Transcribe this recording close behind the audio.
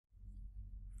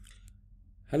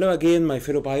Hello again, my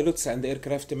fellow pilots and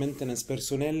aircraft maintenance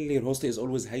personnel. Your host is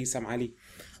always Haitham Ali,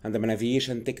 and I'm an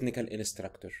aviation technical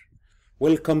instructor.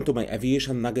 Welcome to my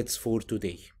aviation nuggets for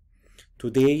today.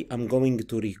 Today, I'm going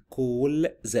to recall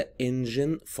the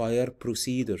engine fire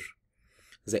procedure.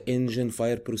 The engine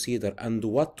fire procedure and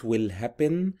what will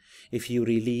happen if you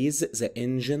release the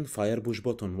engine fire push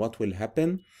button. What will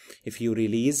happen if you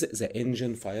release the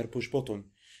engine fire push button?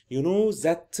 You know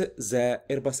that the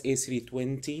Airbus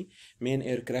A320 main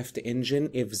aircraft engine,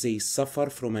 if they suffer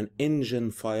from an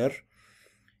engine fire,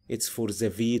 it's for the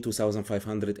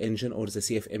V2500 engine or the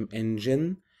CFM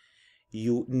engine,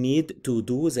 you need to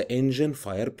do the engine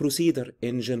fire procedure.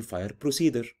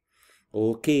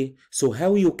 Okay, so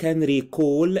how you can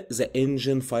recall the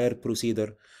engine fire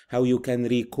procedure?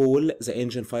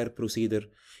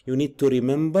 You need to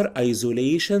remember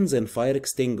isolations and fire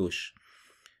extinguish.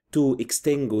 To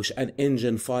extinguish an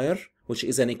engine fire, which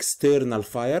is an external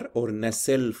fire or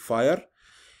nacelle fire,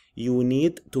 you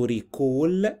need to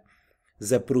recall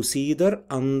the procedure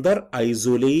under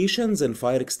isolations and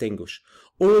fire extinguish.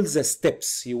 All the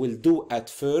steps you will do at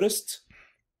first,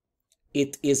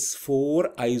 it is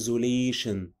for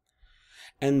isolation.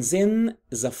 And then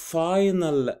the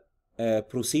final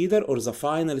procedure or the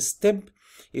final step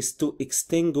is to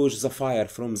extinguish the fire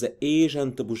from the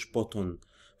agent push button.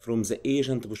 You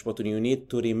need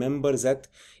to remember that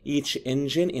each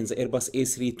engine in the Airbus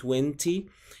A320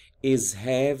 is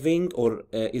having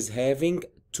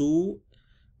two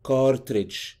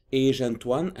cartridge, agent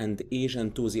 1 and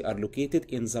agent 2. They are located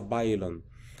in the pylon.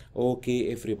 Okay,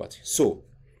 everybody. So,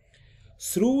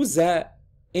 through the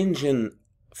engine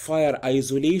fire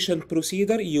isolation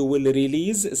procedure, you will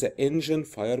release the engine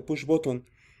fire push button.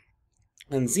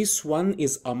 And this one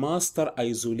is a master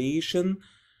isolation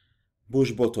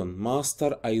push button.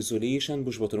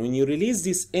 When you release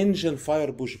this engine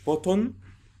fire push button,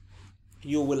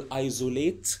 you will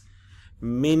isolate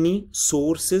many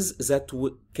sources that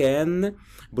can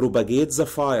propagate the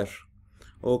fire.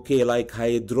 Okay, like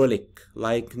hydraulic,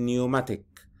 like pneumatic,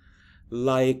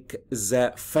 like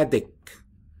the FADEC.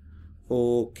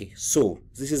 Okay, so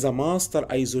this is a master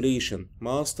isolation.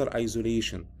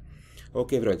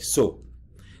 Okay, right. So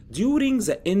during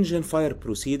the engine fire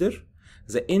procedure,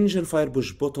 the engine fire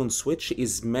push button switch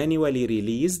is manually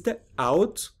released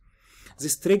out.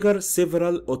 This triggers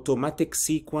several automatic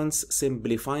sequence,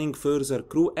 simplifying further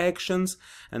crew actions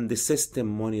and the system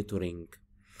monitoring.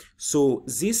 So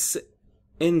this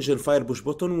engine fire push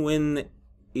button, when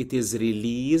it is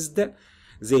released,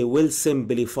 they will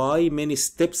simplify many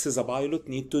steps the pilot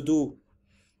need to do.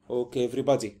 Okay,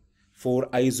 everybody, for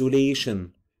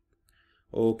isolation.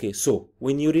 Okay, so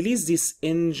when you release this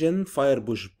engine fire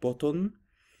push button,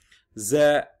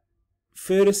 the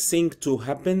first thing to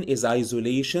happen is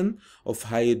isolation of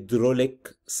hydraulic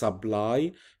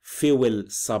supply, fuel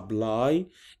supply,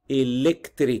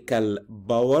 electrical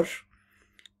power,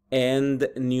 and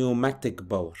pneumatic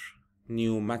power.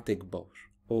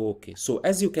 Okay, so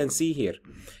as you can see here,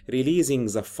 releasing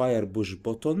the fire push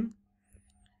button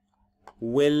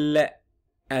will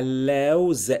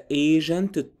allow the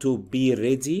agent to be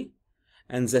ready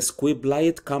and the squib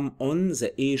light come on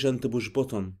the agent push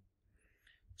button.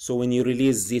 So when you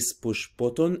release this push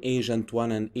button, agent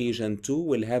 1 and agent 2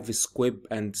 will have squib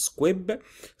and squib.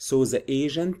 So the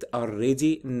agent are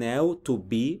ready now to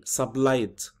be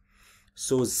supplied.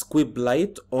 So squib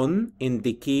light on,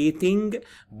 indicating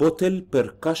bottle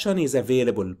percussion is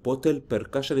available.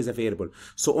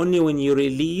 So only when you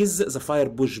release the fire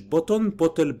push button,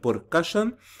 bottle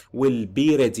percussion will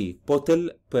be ready. Bottle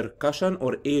percussion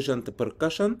or agent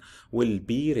percussion will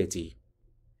be ready.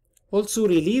 Also,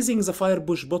 releasing the fire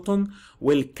push button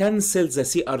will cancel the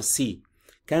CRC,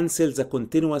 cancel the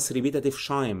continuous repetitive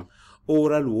chime,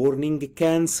 oral warning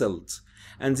cancelled.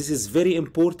 And this is very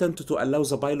important to allow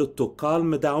the pilot to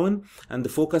calm down and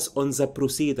focus on the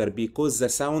procedure, because the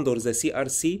sound or the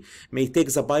CRC may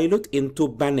take the pilot into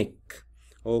panic.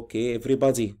 Okay,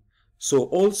 everybody. So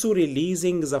also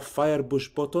releasing the fire push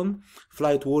button,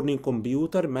 flight warning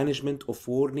computer, management of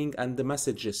warning and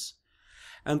messages.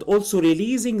 And also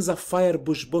releasing the fire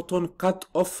push button, cut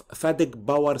off FADEC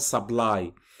power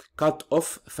supply. Through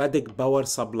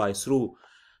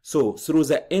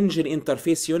the engine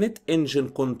interface unit, engine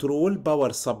control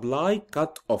power supply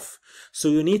cut off. So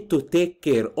you need to take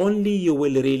care. Only you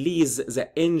will release the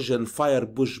engine fire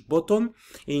push button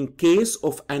in case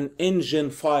of an engine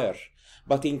fire.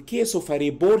 But in case of a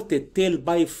reported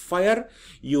tailpipe fire,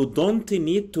 you don't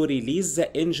need to release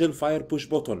the engine fire push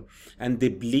button. And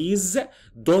please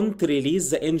don't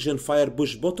release the engine fire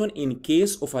push button in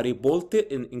case of a reported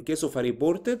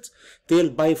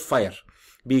tailpipe fire.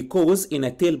 because in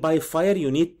a tailpipe fire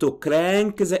you need to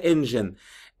crank the engine,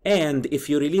 and if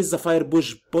you release the fire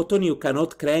push button you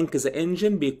cannot crank the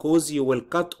engine because you will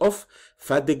cut off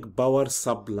fatigue power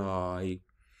supply.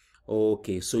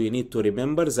 Okay, so you need to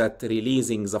remember that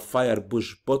releasing the fire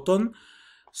push button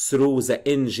through the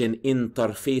engine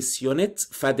interface unit,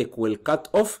 fatigue will cut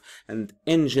off and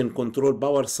engine control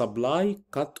power supply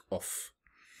cut off.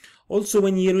 Also,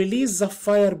 when you release the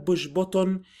fire push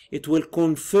button, it will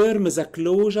confirm the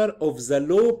closure of the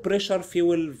low pressure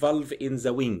fuel valve in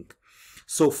the wing.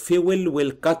 So fuel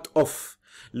will cut off,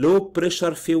 low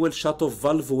pressure fuel shutoff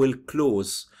valve will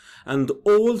close, and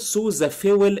also the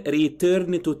fuel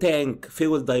return to tank,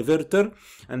 fuel diverter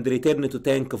and return to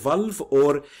tank valve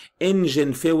or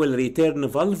engine fuel return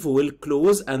valve will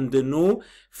close, and no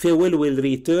fuel will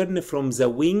return from the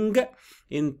wing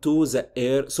into the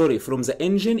air, from the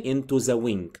engine into the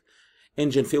wing.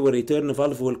 Engine fuel return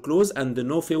valve will close and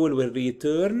no fuel will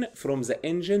return from the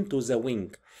engine to the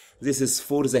wing. This is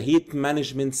for the heat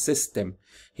management system.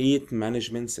 Heat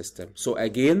management system. So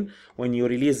again, when you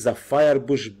release the fire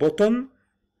push button,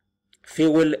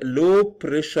 fuel low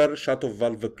pressure shutoff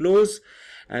valve close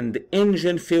and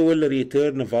engine fuel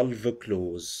return valve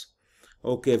close.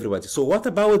 Okay, everybody. So what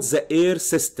about the air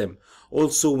system?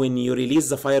 Also, when you release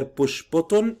the fire push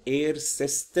button, air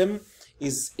system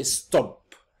is stop.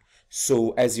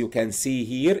 So as you can see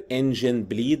here, engine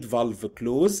bleed valve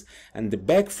close and the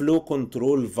backflow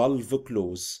control valve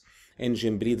close.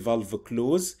 Engine bleed valve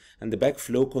close and the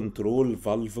backflow control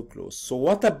valve close. So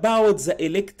what about the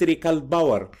electrical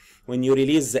power? When you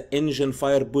release the engine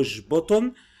fire push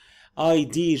button,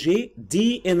 IDJ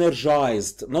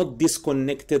de-energized, not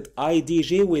disconnected.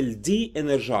 IDJ will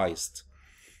de-energized.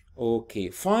 Okay,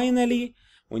 finally,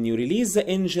 when you release the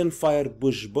engine fire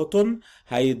push button,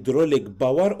 hydraulic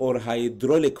power or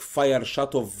hydraulic fire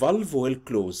shutoff valve will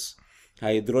close.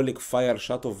 Hydraulic fire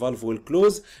shutoff valve will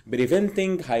close,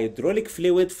 preventing hydraulic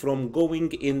fluid from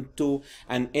going into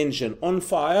an engine on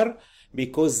fire,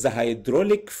 because the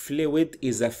hydraulic fluid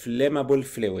is a flammable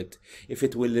fluid. If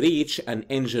it will reach an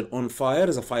engine on fire,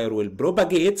 the fire will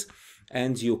propagate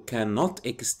and you cannot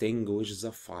extinguish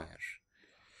the fire.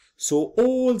 So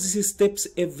all these steps,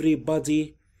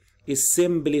 everybody, is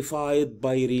simplified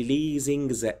by releasing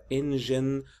the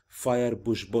engine fire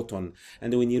push button.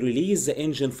 And when you release the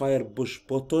engine fire push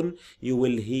button, you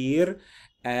will hear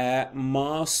a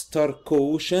master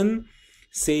caution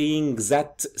saying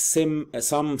that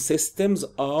some systems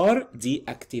are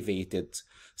deactivated.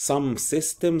 Some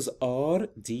systems are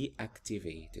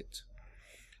deactivated.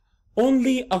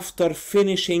 Only after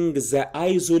finishing the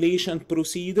isolation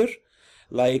procedure,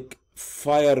 like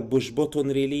fire push button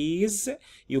release,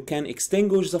 you can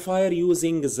extinguish the fire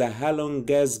using the halon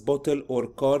gas bottle or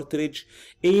cartridge,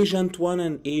 agent 1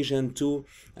 and agent 2.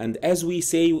 And as we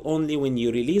say, only when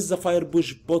you release the fire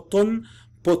push button,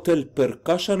 bottle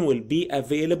percussion will be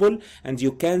available and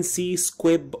you can see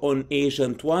squib on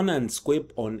agent 1 and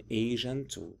squib on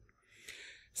agent 2.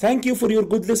 Thank you for your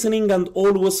good listening, and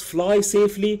always fly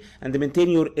safely and maintain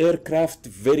your aircraft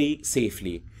very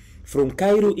safely. From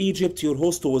Cairo, Egypt, your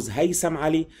host was Haitham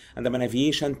Ali, and I'm an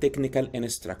aviation technical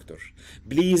instructor.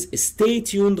 Please stay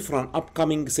tuned for an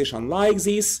upcoming session like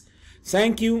this.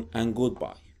 Thank you and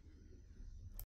goodbye.